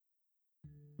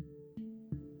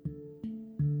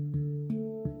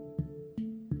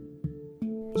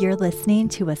You're listening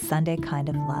to A Sunday Kind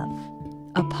of Love,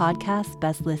 a podcast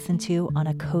best listened to on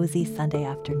a cozy Sunday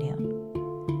afternoon,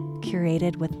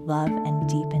 curated with love and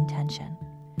deep intention.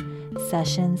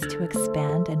 Sessions to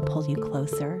expand and pull you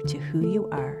closer to who you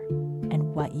are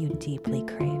and what you deeply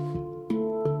crave.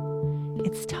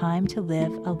 It's time to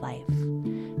live a life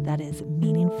that is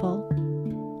meaningful,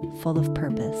 full of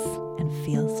purpose, and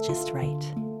feels just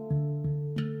right.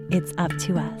 It's up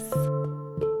to us.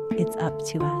 It's up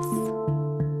to us.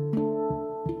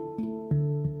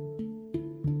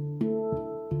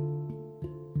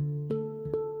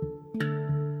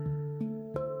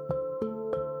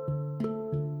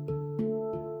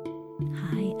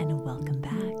 Hi, and welcome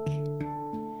back.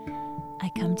 I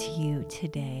come to you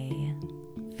today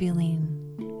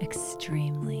feeling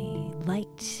extremely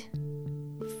light,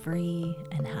 free,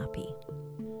 and happy.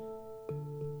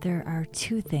 There are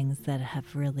two things that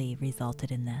have really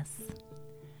resulted in this.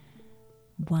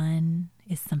 One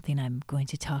is something I'm going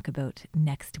to talk about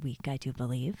next week, I do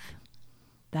believe.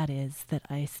 That is that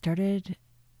I started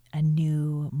a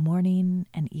new morning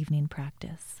and evening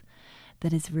practice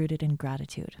that is rooted in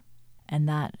gratitude. And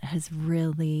that has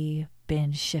really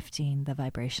been shifting the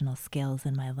vibrational scales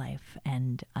in my life.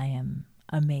 And I am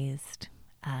amazed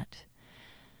at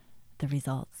the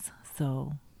results.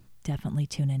 So definitely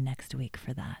tune in next week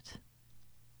for that.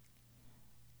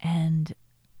 And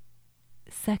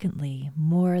secondly,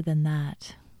 more than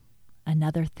that,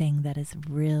 another thing that is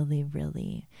really,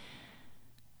 really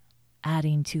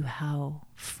adding to how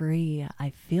free I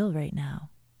feel right now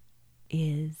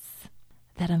is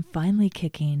that I'm finally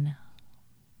kicking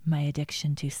my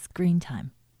addiction to screen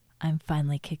time. I'm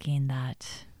finally kicking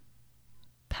that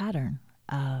pattern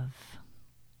of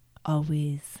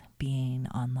always being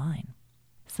online,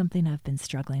 something I've been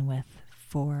struggling with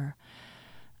for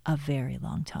a very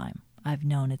long time. I've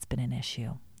known it's been an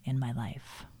issue in my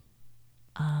life.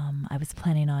 I was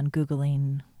planning on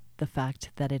Googling the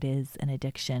fact that it is an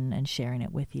addiction and sharing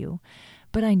it with you,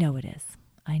 but I know it is.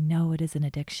 I know it is an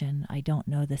addiction. I don't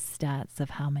know the stats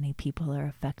of how many people are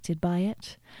affected by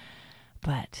it,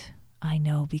 but I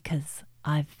know because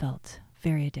I've felt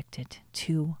very addicted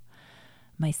to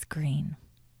my screen,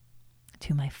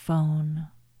 to my phone,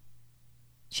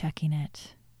 checking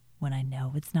it when I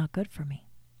know it's not good for me.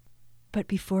 But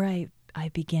before I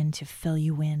begin to fill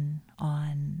you in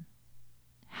on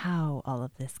how all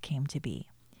of this came to be,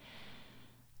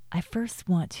 I first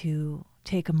want to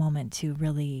take a moment to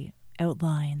really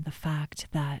outline the fact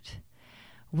that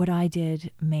what I did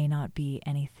may not be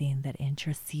anything that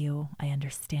interests you. I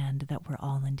understand that we're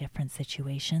all in different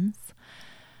situations.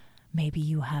 Maybe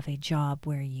you have a job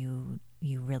where you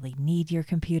really need your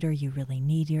computer, you really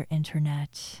need your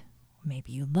internet.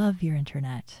 Maybe you love your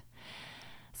internet.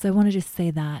 So I want to just say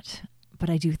that, but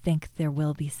I do think there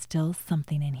will be still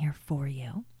something in here for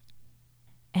you.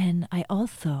 And I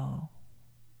also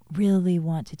really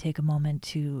want to take a moment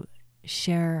to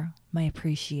share my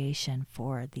appreciation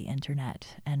for the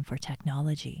internet and for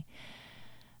technology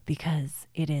because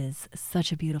it is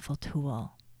such a beautiful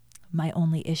tool. My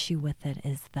only issue with it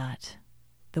is that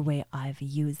the way I've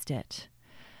used it,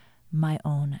 my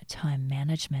own time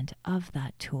management of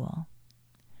that tool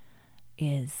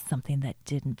is something that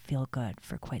didn't feel good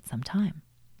for quite some time.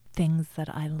 Things that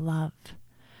I love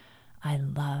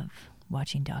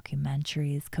watching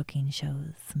documentaries, cooking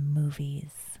shows,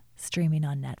 movies, streaming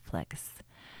on Netflix.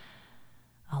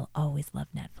 I'll always love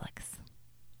Netflix.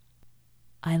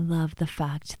 I love the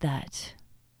fact that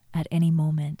at any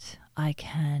moment I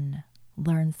can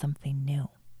learn something new.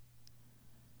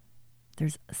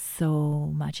 There's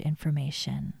so much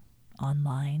information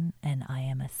online and I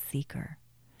am a seeker.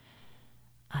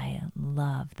 I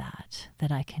love that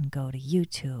I can go to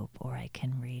YouTube or I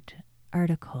can read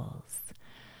articles.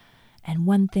 And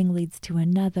one thing leads to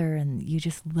another, and you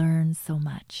just learn so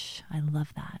much. I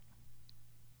love that.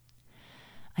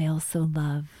 I also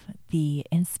love the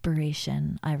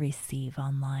inspiration I receive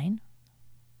online.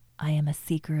 I am a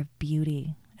seeker of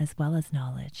beauty as well as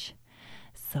knowledge.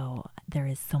 So there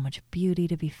is so much beauty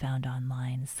to be found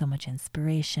online, so much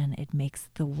inspiration. It makes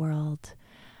the world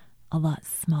a lot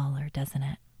smaller, doesn't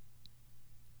it?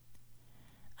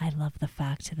 I love the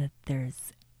fact that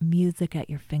there's music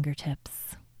at your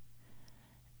fingertips,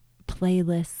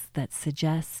 playlists that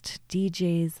suggest,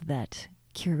 DJs that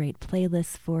curate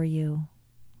playlists for you.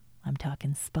 I'm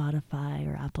talking Spotify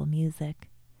or Apple Music.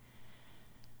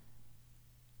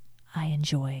 I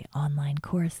enjoy online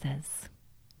courses.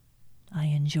 I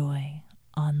enjoy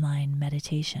online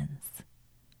meditations.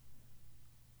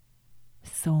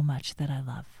 So much that I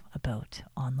love about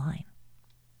online.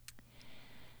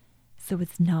 So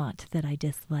it's not that I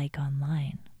dislike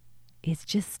online. It's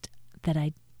just that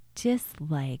I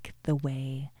dislike the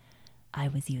way I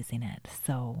was using it.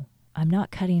 So I'm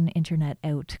not cutting internet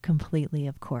out completely,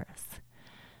 of course.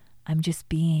 I'm just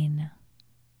being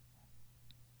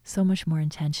so much more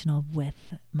intentional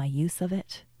with my use of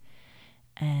it.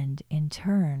 And in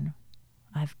turn,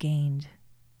 I've gained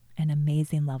an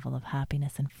amazing level of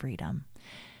happiness and freedom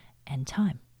and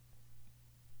time.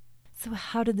 So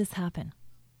how did this happen?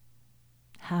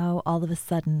 How all of a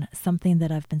sudden, something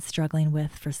that I've been struggling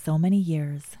with for so many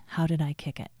years, how did I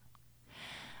kick it?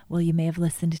 Well, you may have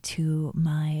listened to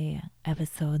my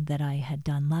episode that I had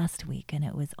done last week, and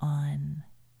it was on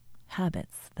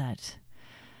habits that,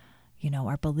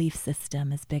 our belief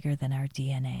system is bigger than our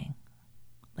DNA.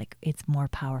 Like, it's more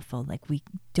powerful. Like, we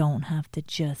don't have to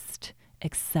just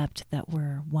accept that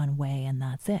we're one way and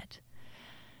that's it.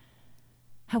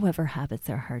 However, habits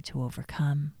are hard to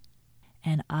overcome.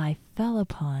 And I fell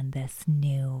upon this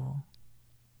new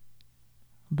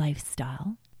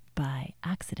lifestyle by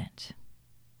accident.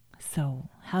 So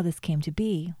how this came to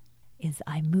be is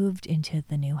I moved into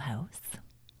the new house.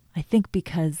 I think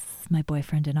because my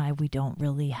boyfriend and I, we don't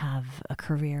really have a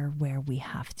career where we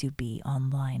have to be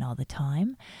online all the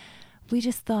time. We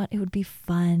just thought it would be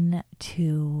fun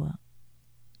to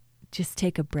just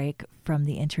take a break from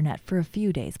the internet for a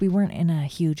few days. We weren't in a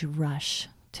huge rush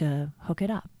to hook it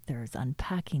up. There's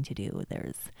unpacking to do.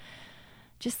 There's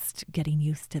just getting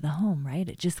used to the home, right?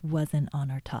 It just wasn't on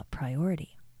our top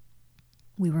priority.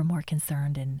 We were more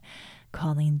concerned in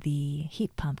calling the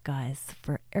heat pump guys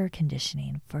for air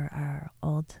conditioning for our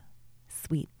old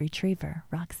sweet retriever,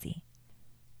 Roxy.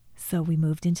 So we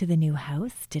moved into the new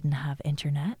house, didn't have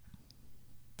internet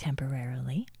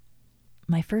temporarily.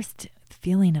 My first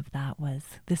feeling of that was,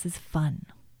 this is fun.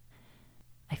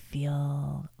 I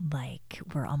feel like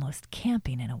we're almost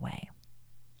camping in a way.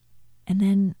 And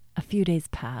then a few days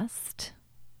passed,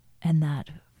 and that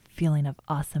feeling of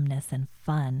awesomeness and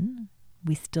fun,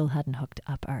 we still hadn't hooked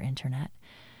up our internet.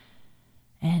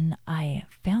 And I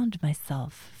found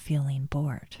myself feeling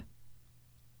bored.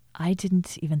 I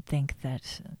didn't even think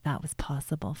that that was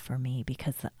possible for me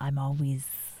because I'm always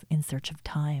in search of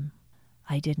time.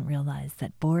 I didn't realize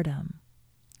that boredom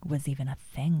was even a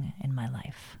thing in my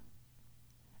life.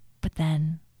 But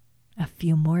then a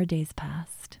few more days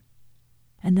passed,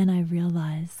 and then I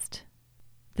realized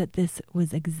that this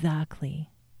was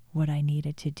exactly what I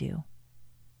needed to do.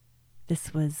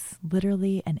 This was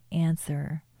literally an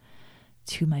answer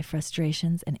to my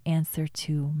frustrations, an answer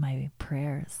to my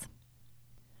prayers.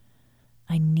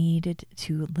 I needed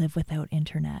to live without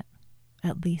internet,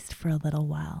 at least for a little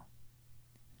while.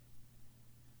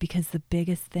 Because the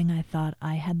biggest thing I thought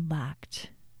I had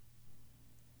lacked,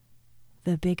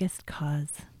 the biggest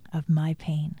cause of my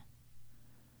pain,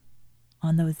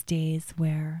 on those days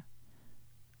where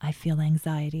I feel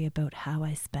anxiety about how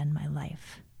I spend my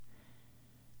life,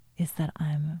 is that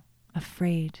I'm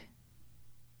afraid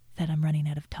that I'm running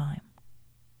out of time.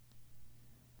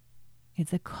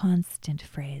 It's a constant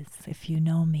phrase. If you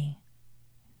know me,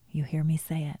 you hear me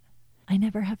say it. I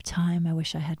never have time. I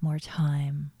wish I had more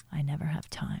time. I never have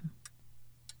time.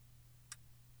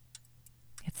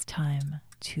 It's time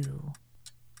to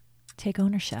take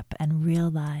ownership and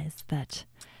realize that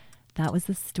that was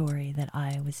the story that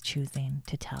I was choosing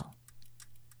to tell.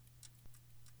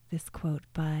 This quote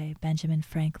by Benjamin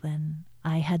Franklin,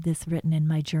 I had this written in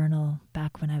my journal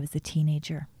back when I was a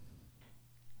teenager.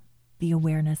 The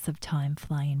awareness of time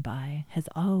flying by has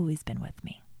always been with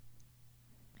me.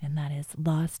 And that is,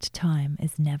 lost time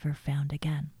is never found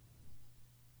again.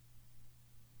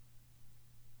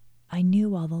 I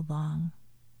knew all along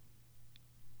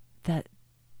that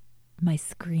my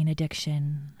screen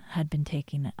addiction had been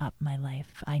taking up my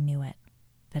life. I knew it,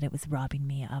 that it was robbing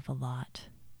me of a lot.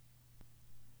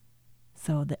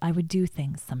 So that I would do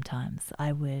things sometimes.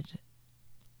 I would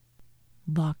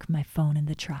lock my phone in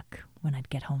the truck when I'd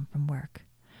get home from work,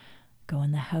 go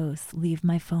in the house, leave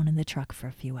my phone in the truck for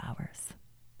a few hours.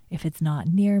 If it's not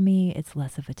near me, it's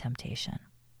less of a temptation.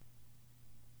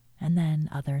 And then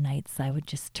other nights I would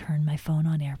just turn my phone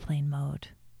on airplane mode,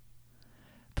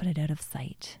 put it out of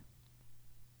sight.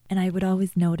 And I would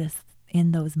always notice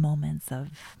in those moments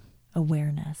of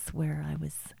awareness where I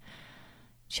was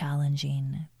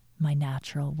challenging my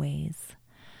natural ways,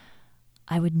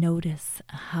 I would notice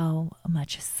how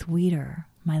much sweeter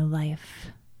my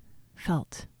life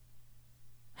felt,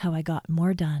 how I got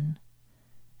more done,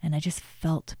 and I just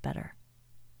felt better.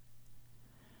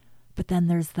 But then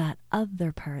there's that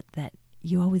other part that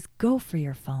you always go for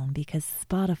your phone because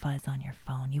Spotify's on your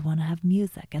phone. You want to have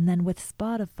music. And then with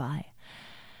Spotify,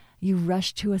 you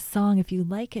rush to a song if you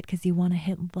like it because you want to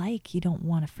hit like. You don't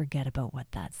want to forget about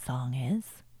what that song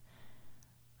is.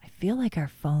 I feel like our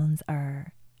phones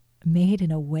are made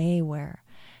in a way where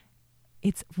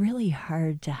it's really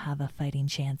hard to have a fighting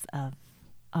chance of,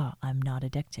 oh, I'm not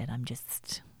addicted.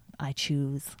 I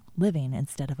choose living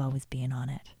instead of always being on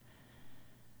it.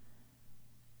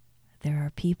 There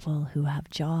are people who have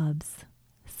jobs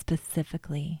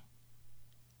specifically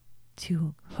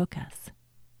to hook us.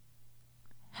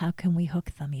 How can we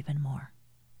hook them even more?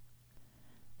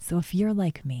 So if you're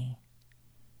like me,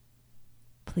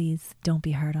 please don't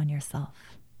be hard on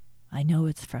yourself. I know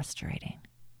it's frustrating.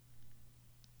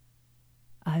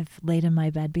 I've laid in my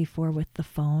bed before with the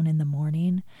phone in the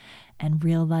morning and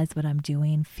realized what I'm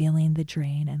doing, feeling the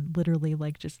drain, and literally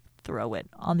just throw it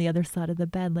on the other side of the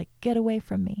bed, get away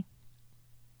from me.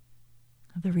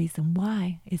 The reason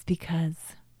why is because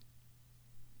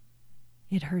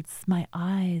it hurts my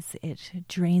eyes. It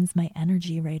drains my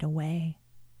energy right away.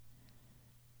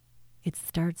 It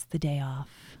starts the day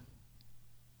off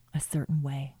a certain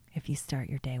way if you start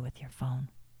your day with your phone.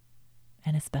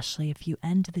 And especially if you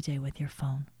end the day with your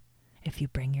phone. If you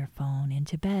bring your phone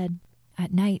into bed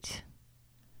at night,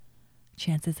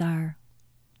 chances are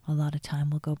a lot of time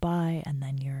will go by and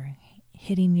then you're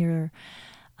hitting your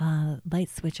light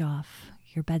switch off,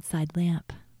 your bedside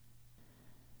lamp,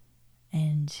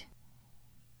 and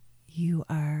you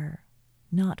are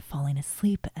not falling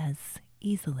asleep as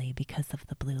easily because of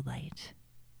the blue light.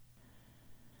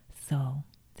 So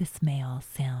this may all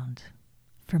sound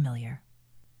familiar,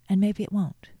 and maybe it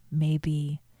won't.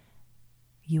 Maybe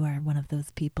you are one of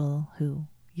those people who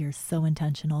you're so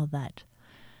intentional that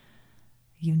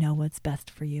you know what's best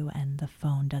for you and the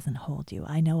phone doesn't hold you.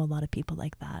 I know a lot of people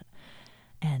like that,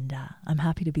 and I'm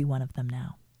happy to be one of them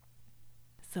now.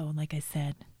 So like I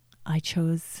said, I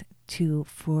chose to,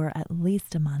 for at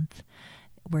least a month,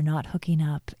 we're not hooking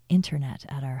up internet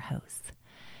at our house.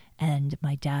 And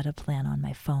my data plan on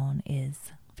my phone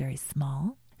is very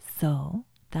small. So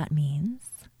that means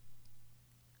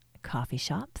coffee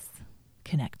shops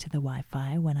connect to the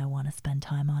Wi-Fi when I want to spend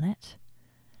time on it.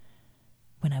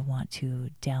 When I want to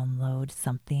download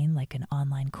something like an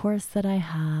online course that I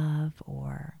have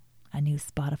or a new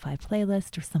Spotify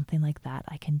playlist or something like that,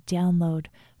 I can download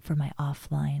for my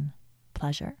offline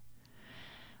pleasure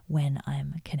when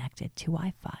I'm connected to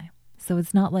Wi-Fi. So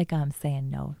it's not like I'm saying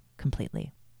no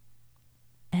completely.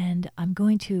 And I'm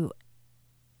going to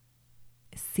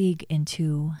seek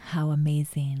into how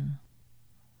amazing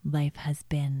life has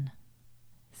been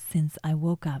since I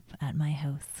woke up at my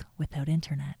house without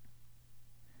internet.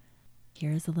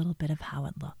 Here's a little bit of how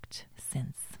it looked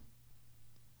since.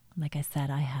 Like I said,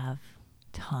 I have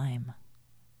time.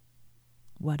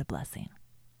 What a blessing.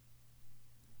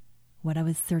 What I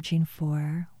was searching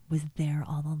for was there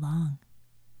all along.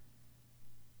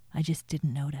 I just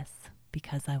didn't notice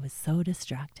because I was so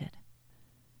distracted.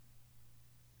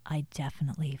 I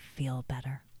definitely feel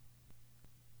better.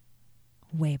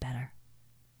 Way better.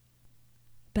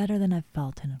 Better than I've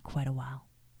felt in quite a while.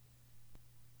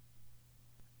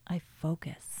 I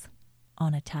focus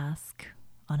on a task,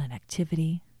 on an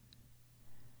activity,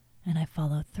 and I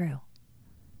follow through.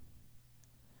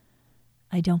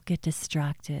 I don't get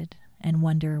distracted and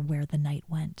wonder where the night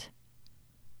went.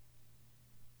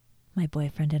 My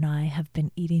boyfriend and I have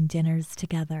been eating dinners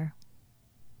together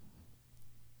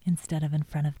instead of in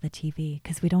front of the TV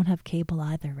because we don't have cable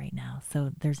either right now,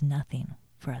 so there's nothing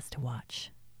for us to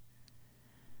watch.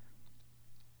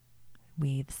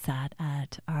 We've sat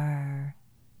at our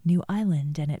new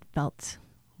island and it felt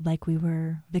like we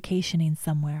were vacationing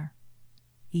somewhere.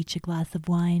 Each a glass of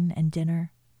wine and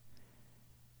dinner.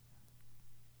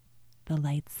 The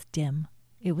lights dim.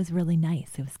 It was really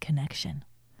nice. It was connection.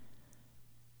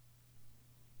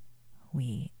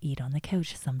 We eat on the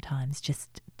couch sometimes,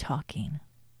 just talking.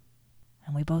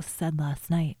 And we both said last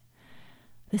night,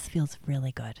 this feels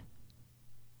really good.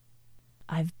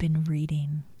 I've been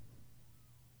reading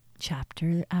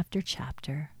chapter after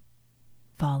chapter,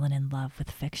 fallen in love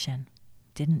with fiction.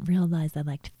 Didn't realize I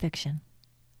liked fiction.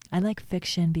 I like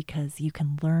fiction because you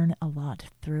can learn a lot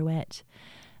through it.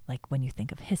 Like when you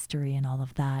think of history and all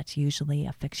of that, usually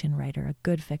a fiction writer, a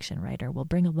good fiction writer, will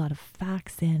bring a lot of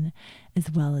facts in as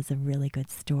well as a really good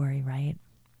story, right?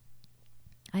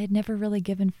 I had never really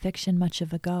given fiction much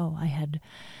of a go. I had,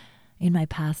 in my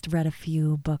past, read a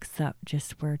few books that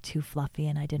just were too fluffy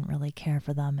and I didn't really care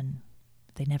for them and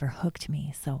they never hooked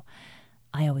me. So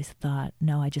I always thought,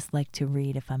 no, I just like to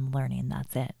read if I'm learning,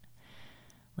 that's it.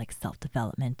 Like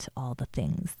self-development, all the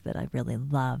things that I really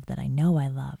love, that I know I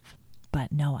love.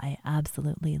 But no, I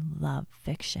absolutely love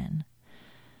fiction.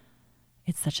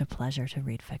 It's such a pleasure to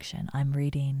read fiction. I'm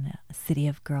reading City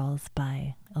of Girls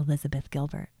by Elizabeth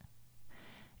Gilbert.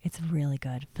 It's really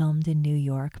good. Filmed in New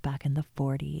York back in the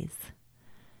 40s.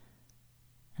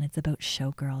 And it's about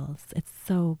showgirls. It's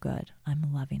so good.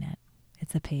 I'm loving it.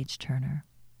 It's a page turner.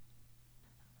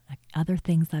 Other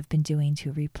things I've been doing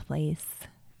to replace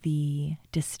the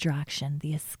distraction,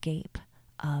 the escape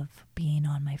of being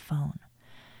on my phone.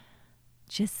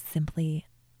 Just simply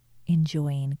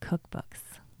enjoying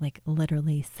cookbooks, like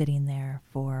literally sitting there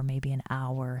for maybe an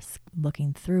hour,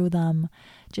 looking through them,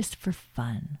 just for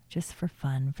fun,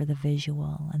 for the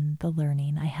visual and the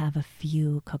learning. I have a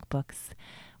few cookbooks.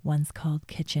 One's called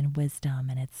Kitchen Wisdom,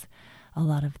 and it's a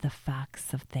lot of the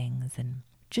facts of things and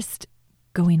just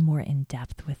going more in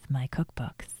depth with my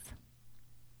cookbooks.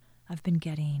 I've been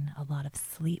getting a lot of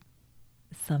sleep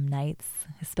some nights,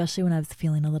 especially when I was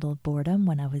feeling a little boredom,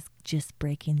 when I was just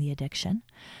breaking the addiction.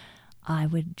 I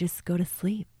would just go to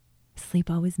sleep. Sleep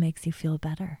always makes you feel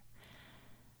better.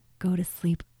 Go to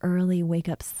sleep early, wake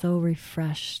up so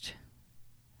refreshed.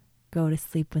 Go to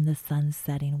sleep when the sun's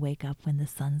setting, wake up when the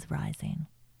sun's rising.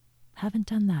 Haven't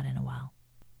done that in a while,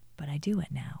 but I do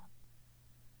it now.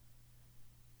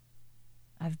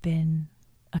 I've been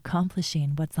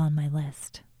accomplishing what's on my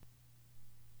list.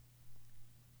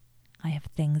 I have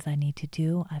things I need to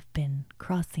do. I've been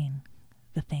crossing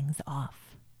the things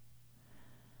off.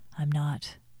 I'm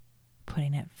not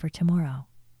putting it for tomorrow.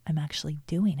 I'm actually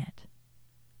doing it.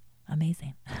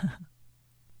 Amazing.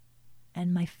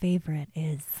 And my favorite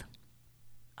is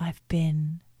I've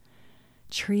been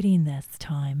treating this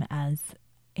time as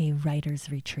a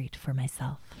writer's retreat for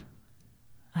myself.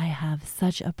 I have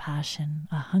such a passion,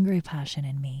 a hungry passion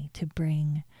in me to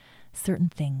bring certain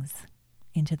things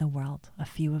into the world. A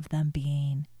few of them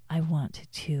being, I want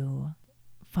to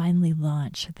finally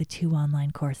launch the 2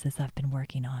 online courses I've been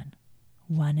working on.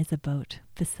 One is about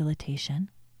facilitation,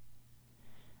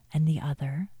 and the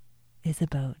other is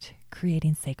about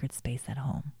creating sacred space at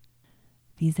home.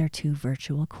 These are 2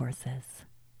 virtual courses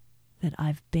that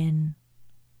I've been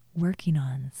working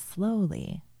on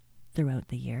slowly throughout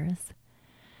the years.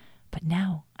 But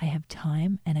now I have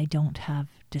time and I don't have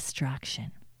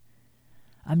distraction.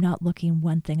 I'm not looking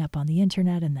one thing up on the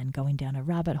internet and then going down a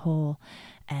rabbit hole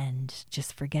and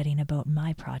just forgetting about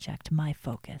my project, my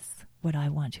focus, what I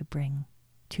want to bring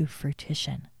to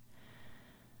fruition.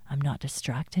 I'm not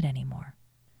distracted anymore.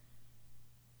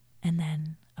 And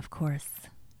then, of course,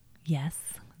 yes,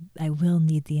 I will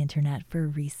need the internet for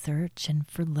research and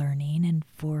for learning and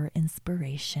for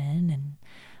inspiration and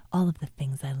all of the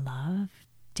things I love,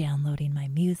 downloading my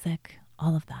music,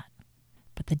 all of that.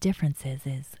 But the difference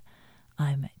is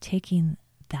I'm taking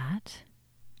that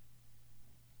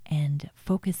and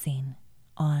focusing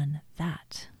on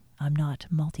that. I'm not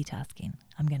multitasking.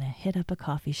 I'm going to hit up a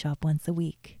coffee shop once a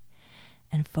week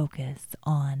and focus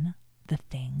on the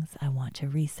things I want to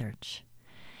research.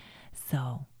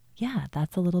 So, yeah,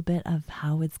 that's a little bit of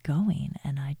how it's going,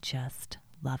 and I just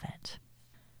love it.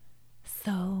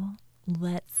 So,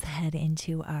 let's head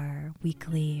into our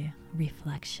weekly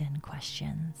reflection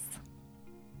questions.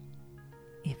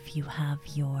 If you have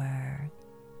your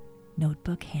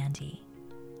notebook handy,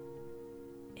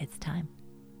 it's time.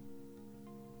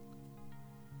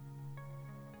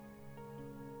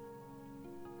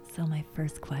 So my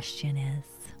first question is,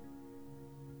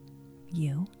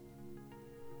 you?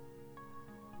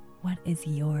 What is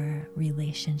your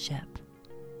relationship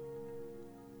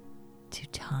to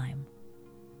time?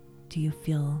 Do you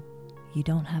feel you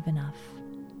don't have enough?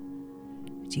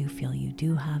 Do you feel you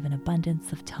do have an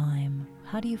abundance of time?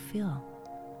 How do you feel?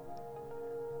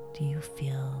 Do you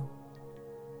feel,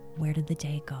 where did the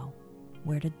day go?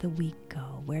 Where did the week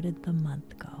go? Where did the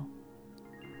month go?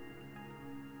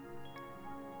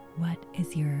 What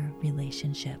is your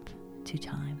relationship to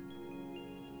time?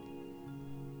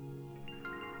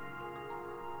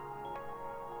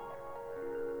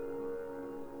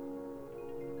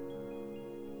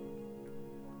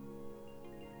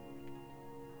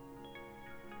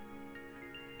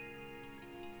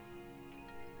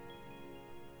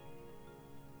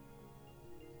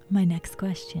 My next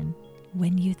question,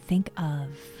 when you think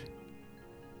of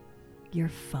your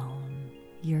phone,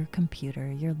 your computer,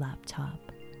 your laptop,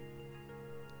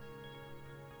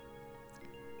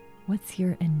 what's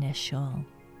your initial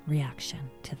reaction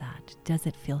to that? Does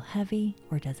it feel heavy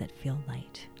or does it feel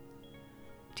light?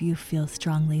 Do you feel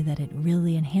strongly that it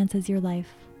really enhances your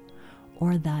life,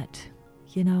 or that,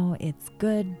 it's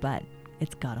good, but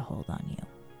it's got a hold on you?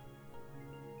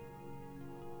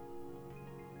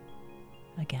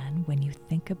 Again, when you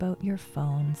think about your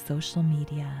phone, social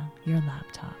media, your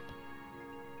laptop,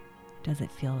 does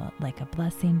it feel like a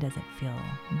blessing? Does it feel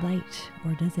light?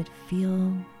 Or does it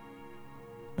feel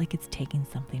like it's taking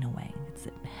something away? It's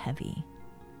heavy.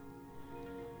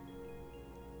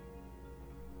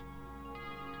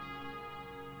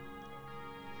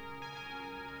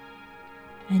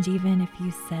 And even if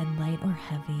you said light or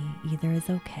heavy, either is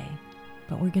okay.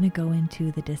 But we're going to go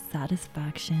into the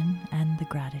dissatisfaction and the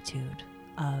gratitude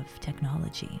of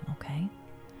technology, okay?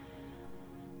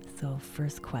 So,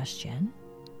 first question.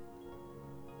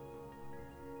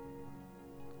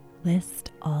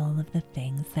 List all of the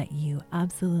things that you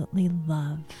absolutely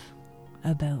love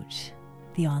about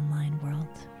the online world.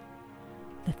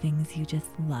 The things you just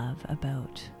love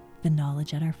about the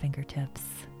knowledge at our fingertips.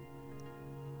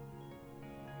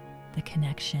 The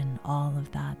connection, all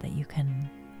of that you can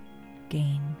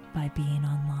gain by being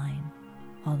online.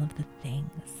 All of the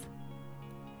things.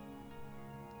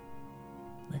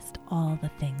 List all the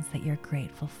things that you're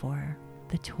grateful for,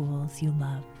 the tools you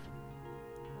love.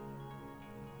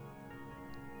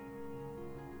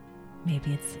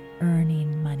 Maybe it's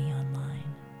earning money online.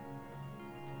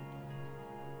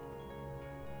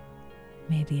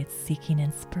 Maybe it's seeking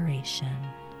inspiration.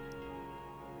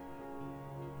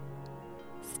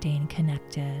 Staying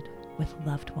connected with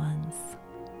loved ones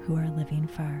who are living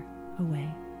far away.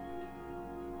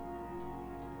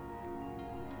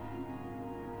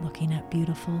 Looking at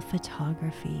beautiful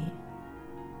photography.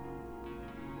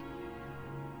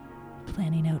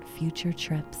 Planning out future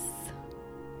trips.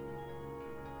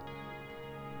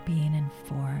 Being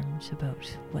informed about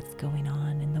what's going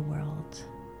on in the world.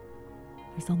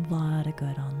 There's a lot of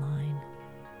good online.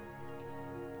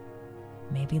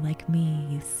 Maybe like me,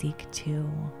 you seek to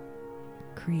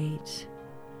create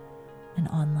an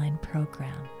online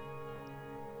program.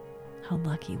 How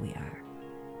lucky we are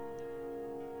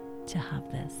to have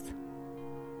this.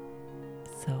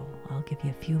 So I'll give you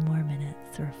a few more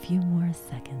minutes or a few more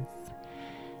seconds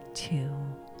to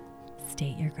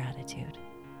state your gratitude.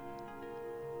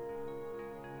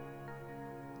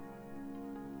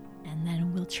 And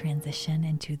then we'll transition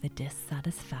into the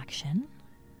dissatisfaction.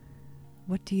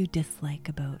 What do you dislike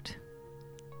about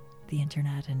the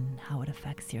internet and how it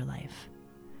affects your life?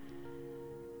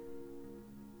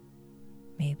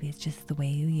 Maybe it's just the way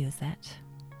you use it.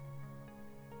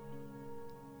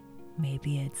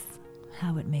 Maybe it's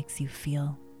how it makes you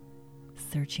feel,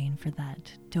 searching for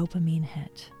that dopamine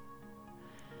hit.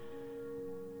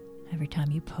 Every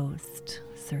time you post,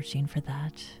 searching for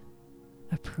that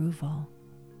approval.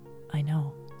 I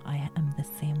know, I am the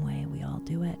same way. We all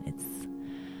do it.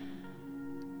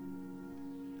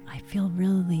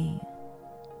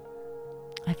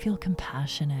 I feel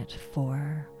compassionate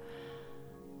for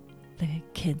the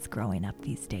kids growing up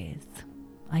these days.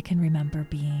 I can remember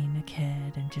being a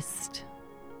kid and just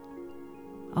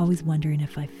always wondering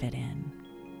if I fit in.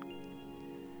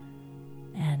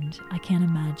 And I can't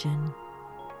imagine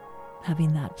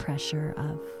having that pressure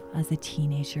of, as a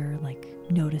teenager, like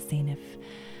noticing if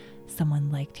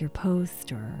someone liked your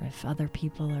post or if other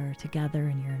people are together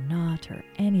and you're not, or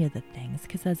any of the things.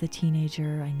 Because as a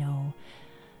teenager, I know,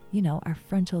 our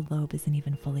frontal lobe isn't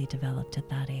even fully developed at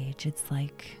that age. It's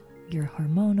like you're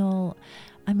hormonal.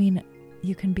 I mean,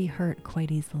 you can be hurt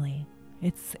quite easily.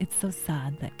 It's so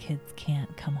sad that kids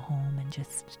can't come home and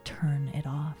just turn it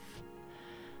off,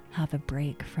 have a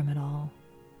break from it all.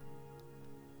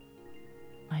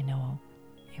 I know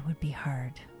it would be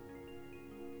hard.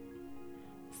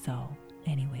 So,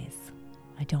 anyways,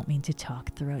 I don't mean to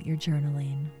talk throughout your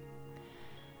journaling,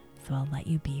 so I'll let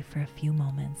you be for a few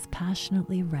moments.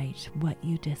 Passionately write what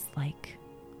you dislike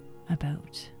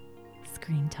about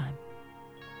screen time.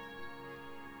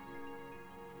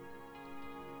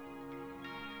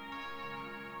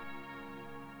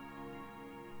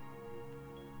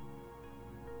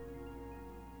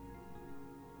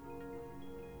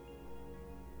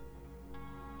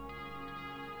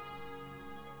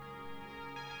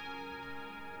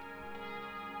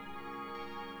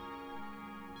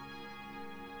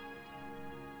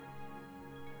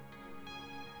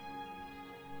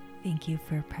 Thank you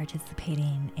for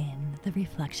participating in the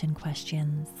reflection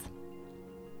questions.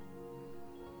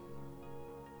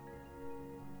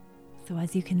 So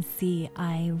as you can see,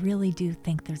 I really do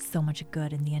think there's so much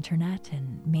good in the internet,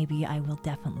 and maybe I will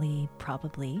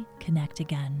probably connect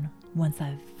again once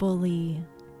I've fully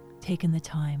taken the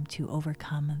time to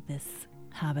overcome this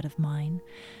habit of mine,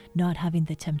 not having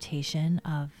the temptation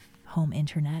of home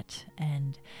internet,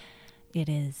 and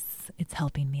it's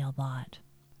helping me a lot.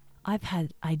 I've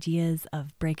had ideas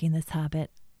of breaking this habit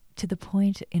to the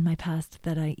point in my past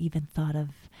that I even thought of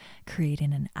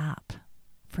creating an app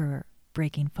for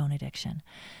breaking phone addiction.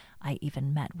 I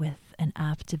even met with an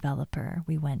app developer.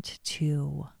 We went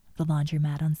to the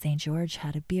laundromat on St. George,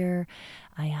 had a beer.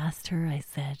 I asked her, I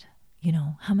said,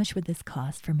 how much would this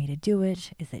cost for me to do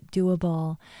it? Is it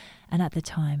doable? And at the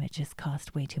time, it just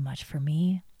cost way too much for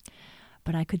me.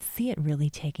 but I could see it really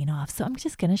taking off. So I'm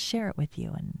just going to share it with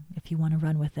you. And if you want to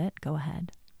run with it, go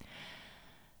ahead.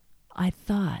 I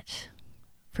thought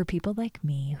for people like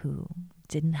me who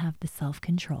didn't have the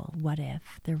self-control, what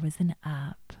if there was an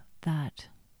app that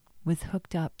was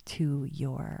hooked up to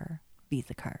your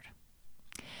Visa card?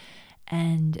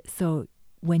 And so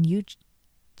when you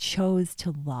chose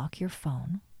to lock your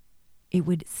phone, it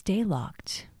would stay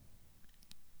locked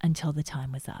until the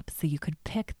time was up. So you could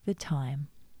pick the time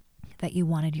that you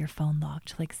wanted your phone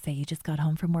locked. Like say you just got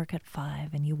home from work at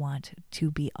 5 and you want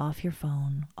to be off your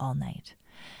phone all night.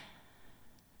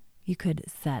 You could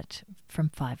set from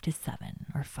 5 to 7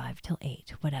 or 5 till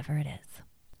 8, whatever it is.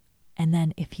 And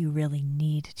then if you really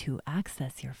need to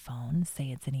access your phone, say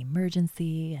it's an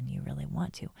emergency and you really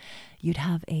want to, you'd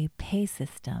have a pay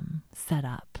system set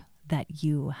up that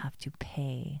you have to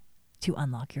pay to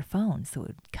unlock your phone. So it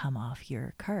would come off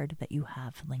your card that you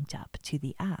have linked up to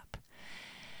the app.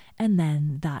 And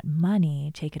then that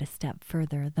money, take it a step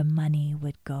further, the money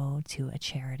would go to a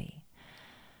charity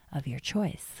of your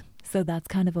choice. So that's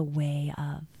kind of a way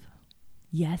of,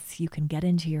 yes, you can get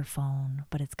into your phone,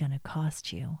 but it's going to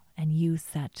cost you. And you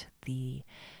set the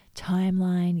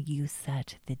timeline, you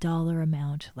set the dollar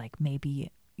amount, like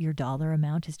maybe your dollar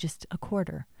amount is just a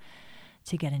quarter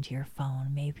to get into your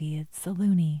phone. Maybe it's a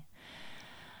loonie.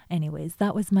 Anyways,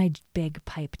 that was my big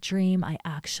pipe dream. I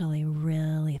actually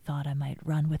really thought I might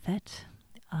run with it.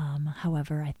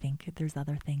 However, I think there's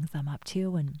other things I'm up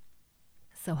to. And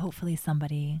so hopefully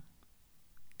somebody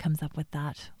comes up with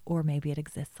that, or maybe it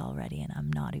exists already and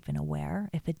I'm not even aware.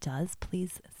 If it does,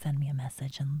 please send me a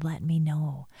message and let me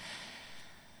know.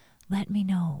 Let me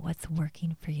know what's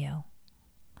working for you.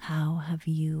 How have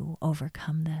you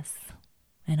overcome this?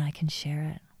 And I can share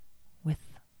it with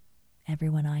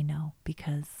everyone I know,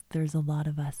 because there's a lot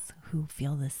of us who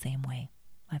feel the same way.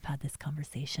 I've had this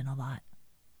conversation a lot.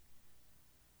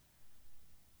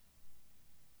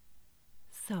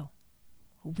 So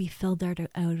we filled out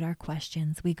our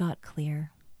questions. We got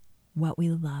clear what we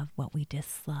love, what we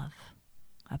dislove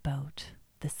about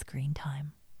the screen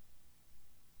time.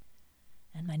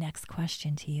 And my next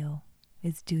question to you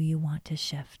is, do you want to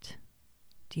shift?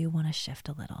 Do you want to shift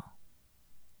a little?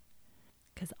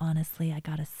 Because honestly, I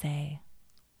gotta say,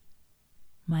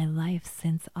 my life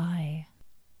since I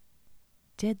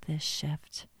did this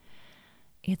shift,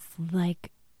 it's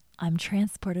like I'm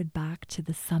transported back to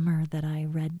the summer that I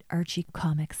read Archie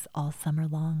comics all summer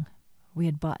long. We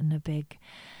had bought in a big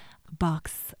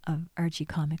box of Archie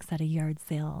comics at a yard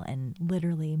sale, and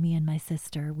literally me and my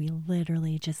sister, we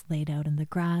literally just laid out in the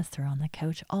grass or on the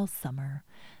couch all summer.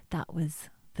 That was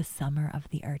the summer of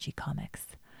the Archie comics.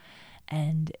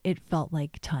 And it felt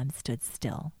like time stood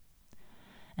still.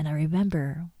 And I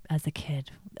remember as a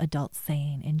kid, adults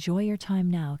saying, enjoy your time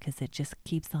now because it just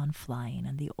keeps on flying.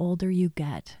 And the older you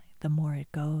get, the more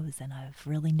it goes. And I've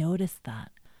really noticed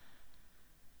that.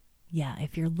 Yeah,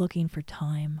 if you're looking for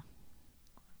time,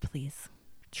 please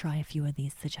try a few of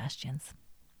these suggestions.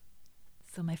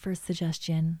 So my first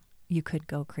suggestion, you could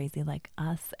go crazy like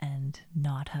us and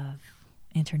not have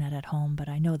internet at home, but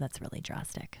I know that's really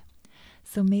drastic.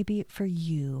 So maybe for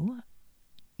you,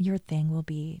 your thing will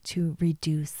be to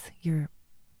reduce your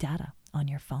data on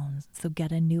your phones. So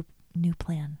get a new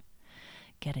plan.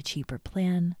 Get a cheaper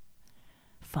plan.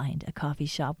 Find a coffee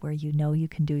shop where you know you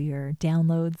can do your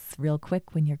downloads real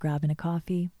quick when you're grabbing a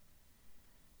coffee.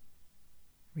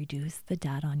 Reduce the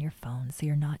data on your phone so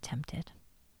you're not tempted.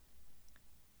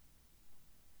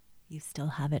 You still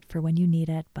have it for when you need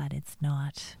it, but it's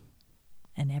not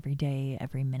an everyday,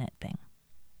 every minute thing.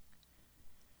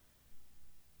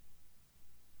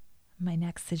 My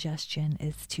next suggestion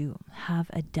is to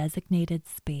have a designated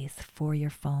space for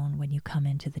your phone when you come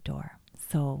into the door.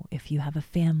 So if you have a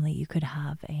family, you could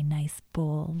have a nice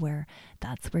bowl where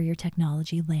that's where your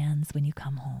technology lands when you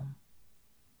come home.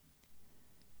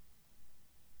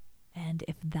 And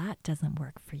if that doesn't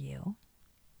work for you,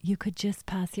 you could just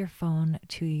pass your phone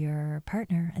to your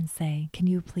partner and say, can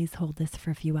you please hold this for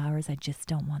a few hours? I just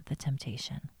don't want the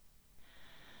temptation.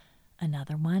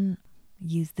 Another one,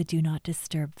 use the do not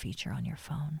disturb feature on your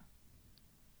phone.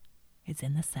 It's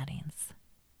in the settings.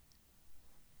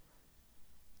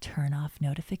 Turn off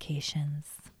notifications.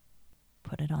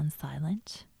 Put it on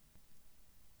silent.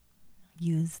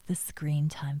 Use the screen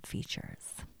time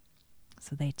features.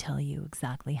 So they tell you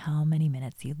exactly how many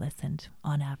minutes you listened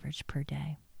on average per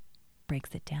day.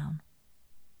 Breaks it down.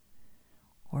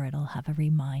 Or it'll have a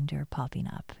reminder popping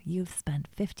up. You've spent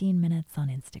 15 minutes on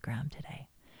Instagram today.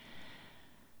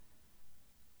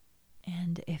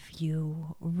 And if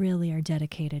you really are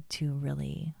dedicated to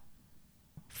really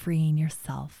freeing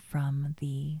yourself from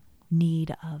the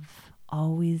need of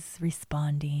always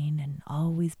responding and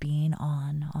always being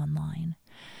online,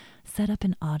 set up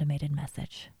an automated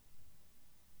message.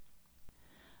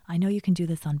 I know you can do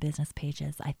this on business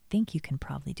pages. I think you can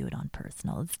probably do it on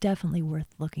personal. It's definitely worth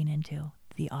looking into.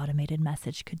 The automated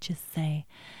message could just say,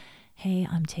 hey,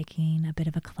 I'm taking a bit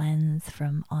of a cleanse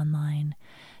from online,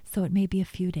 so it may be a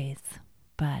few days,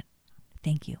 but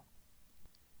thank you.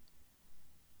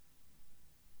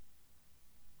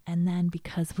 And then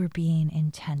because we're being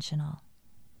intentional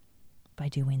by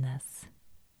doing this,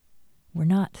 we're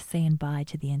not saying bye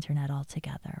to the internet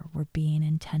altogether. We're being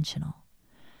intentional.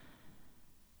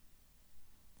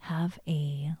 Have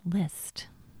a list,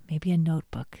 maybe a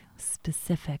notebook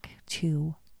specific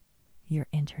to your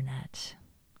internet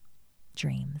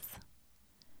dreams.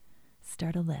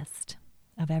 Start a list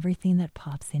of everything that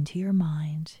pops into your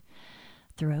mind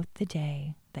throughout the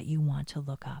day that you want to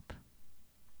look up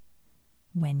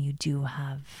when you do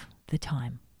have the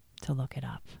time to look it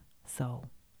up. So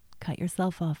cut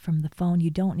yourself off from the phone. You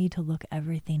don't need to look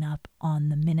everything up on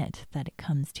the minute that it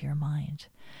comes to your mind.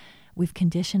 We've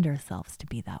conditioned ourselves to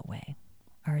be that way.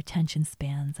 Our attention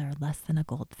spans are less than a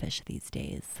goldfish these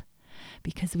days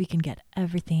because we can get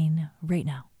everything right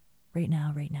now. Right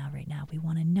now. We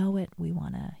want to know it. We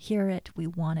want to hear it. We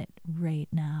want it right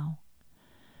now.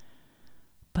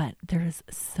 But there's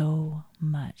so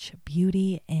much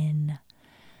beauty in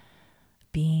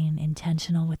being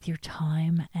intentional with your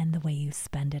time and the way you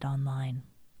spend it online.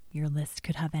 Your list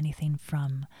could have anything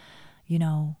from,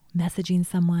 messaging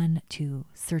someone to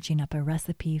searching up a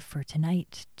recipe for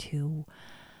tonight to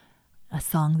a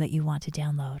song that you want to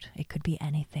download. It could be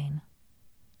anything.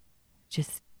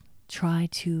 Just try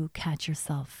to catch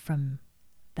yourself from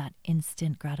that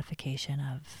instant gratification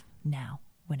of now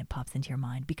when it pops into your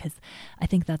mind, because I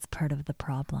think that's part of the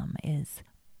problem is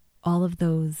all of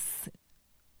those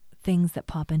things that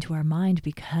pop into our mind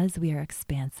because we are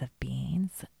expansive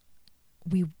beings.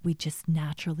 We just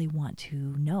naturally want to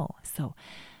know. So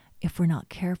if we're not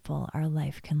careful, our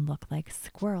life can look like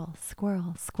squirrel.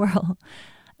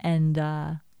 And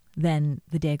then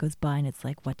the day goes by and it's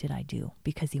like, what did I do?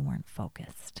 Because you weren't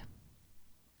focused.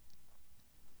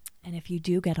 And if you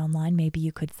do get online, maybe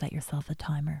you could set yourself a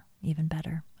timer, even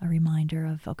better. A reminder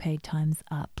of, okay, time's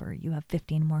up, or you have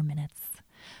 15 more minutes,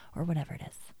 or whatever it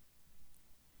is.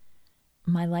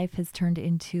 My life has turned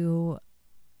into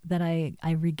that I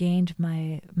regained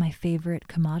my favorite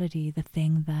commodity, the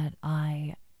thing that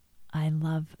I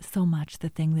love so much, the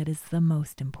thing that is the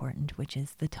most important, which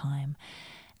is the time.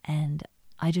 And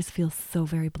I just feel so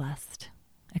very blessed,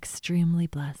 extremely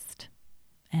blessed.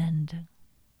 And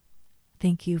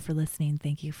thank you for listening.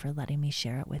 Thank you for letting me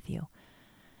share it with you.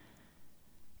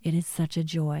 It is such a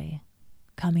joy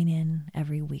coming in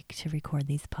every week to record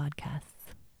these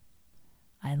podcasts.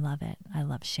 I love it. I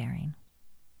love sharing.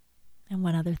 And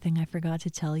one other thing I forgot to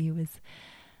tell you is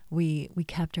we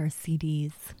kept our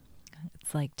CDs.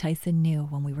 It's like Tyson knew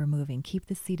when we were moving, keep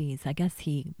the CDs. I guess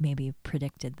he maybe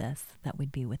predicted this, that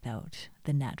we'd be without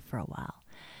the net for a while.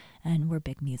 And we're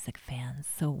big music fans.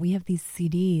 So we have these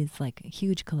CDs, like a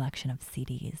huge collection of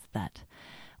CDs that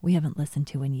we haven't listened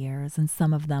to in years. And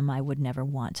some of them I would never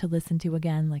want to listen to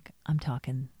again. Like I'm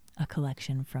talking a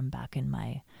collection from back in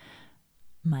my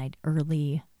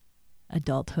early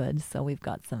adulthood. So we've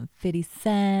got some 50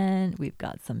 Cent, we've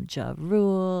got some Ja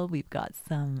Rule, we've got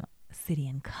some City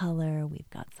and Color, we've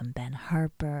got some Ben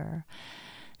Harper,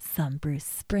 some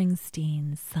Bruce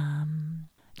Springsteen, some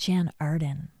Jan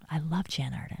Arden. I love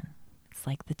Jan Arden. It's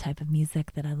like the type of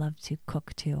music that I love to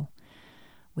cook to.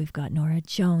 We've got Norah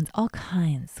Jones, all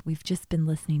kinds. We've just been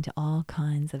listening to all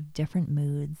kinds of different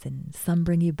moods, and some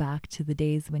bring you back to the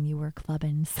days when you were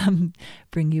clubbing. Some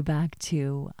bring you back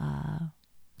to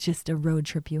just a road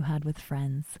trip you had with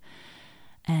friends.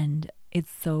 And it's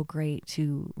so great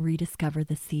to rediscover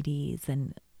the CDs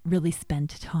and really spend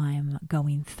time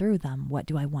going through them. What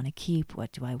do I want to keep?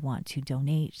 What do I want to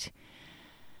donate?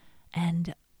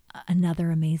 And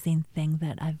another amazing thing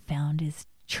that I've found is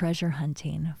treasure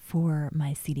hunting for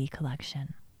my CD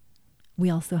collection.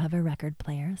 We also have a record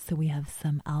player, so we have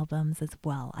some albums as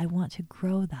well. I want to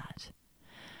grow that.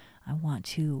 I want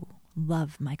to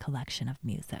love my collection of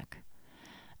music.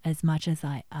 As much as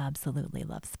I absolutely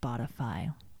love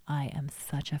Spotify, I am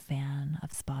such a fan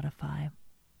of Spotify.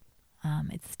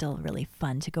 It's still really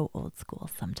fun to go old school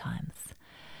sometimes.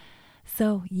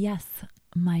 So yes,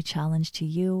 my challenge to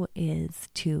you is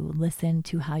to listen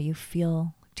to how you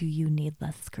feel. Do you need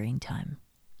less screen time?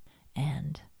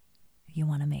 And you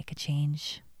want to make a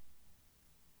change?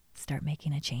 Start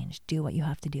making a change. Do what you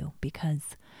have to do,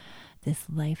 because this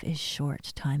life is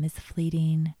short. Time is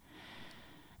fleeting.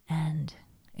 And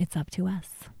it's up to us.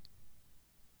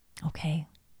 Okay.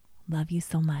 Love you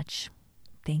so much.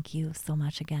 Thank you so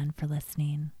much again for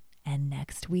listening. And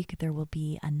next week, there will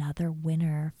be another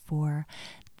winner for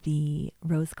the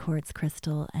rose quartz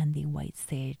crystal and the white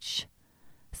sage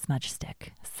smudge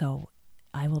stick. So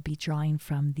I will be drawing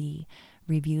from the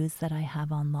reviews that I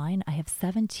have online. I have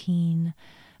 17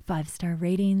 5-star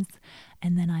ratings,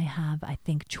 and then I have, I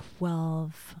think,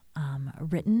 12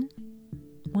 written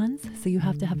ones. So you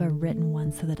have to have a written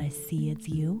one so that I see it's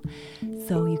you.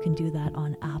 So you can do that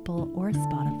on Apple or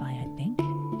Spotify, I think.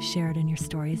 Share it in your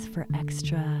stories for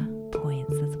extra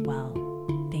points as well.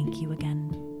 Thank you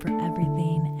again for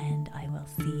everything, and I will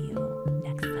see you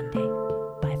next Sunday.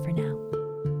 Bye for now.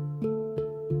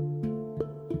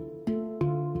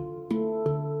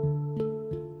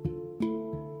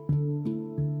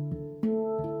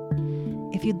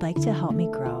 If you'd like to help me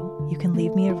grow, you can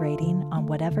leave me a rating on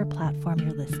whatever platform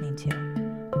you're listening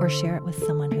to, or share it with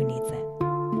someone who needs it.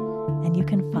 And you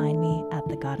can find me at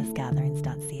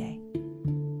thegoddessgatherings.ca.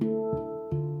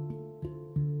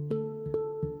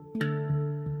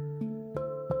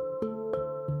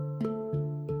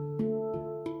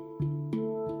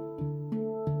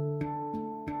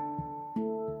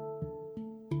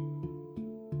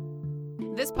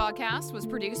 This podcast was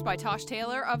produced by Tosh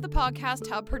Taylor of the Podcast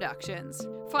Hub Productions.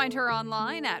 Find her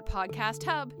online at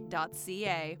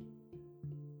podcasthub.ca.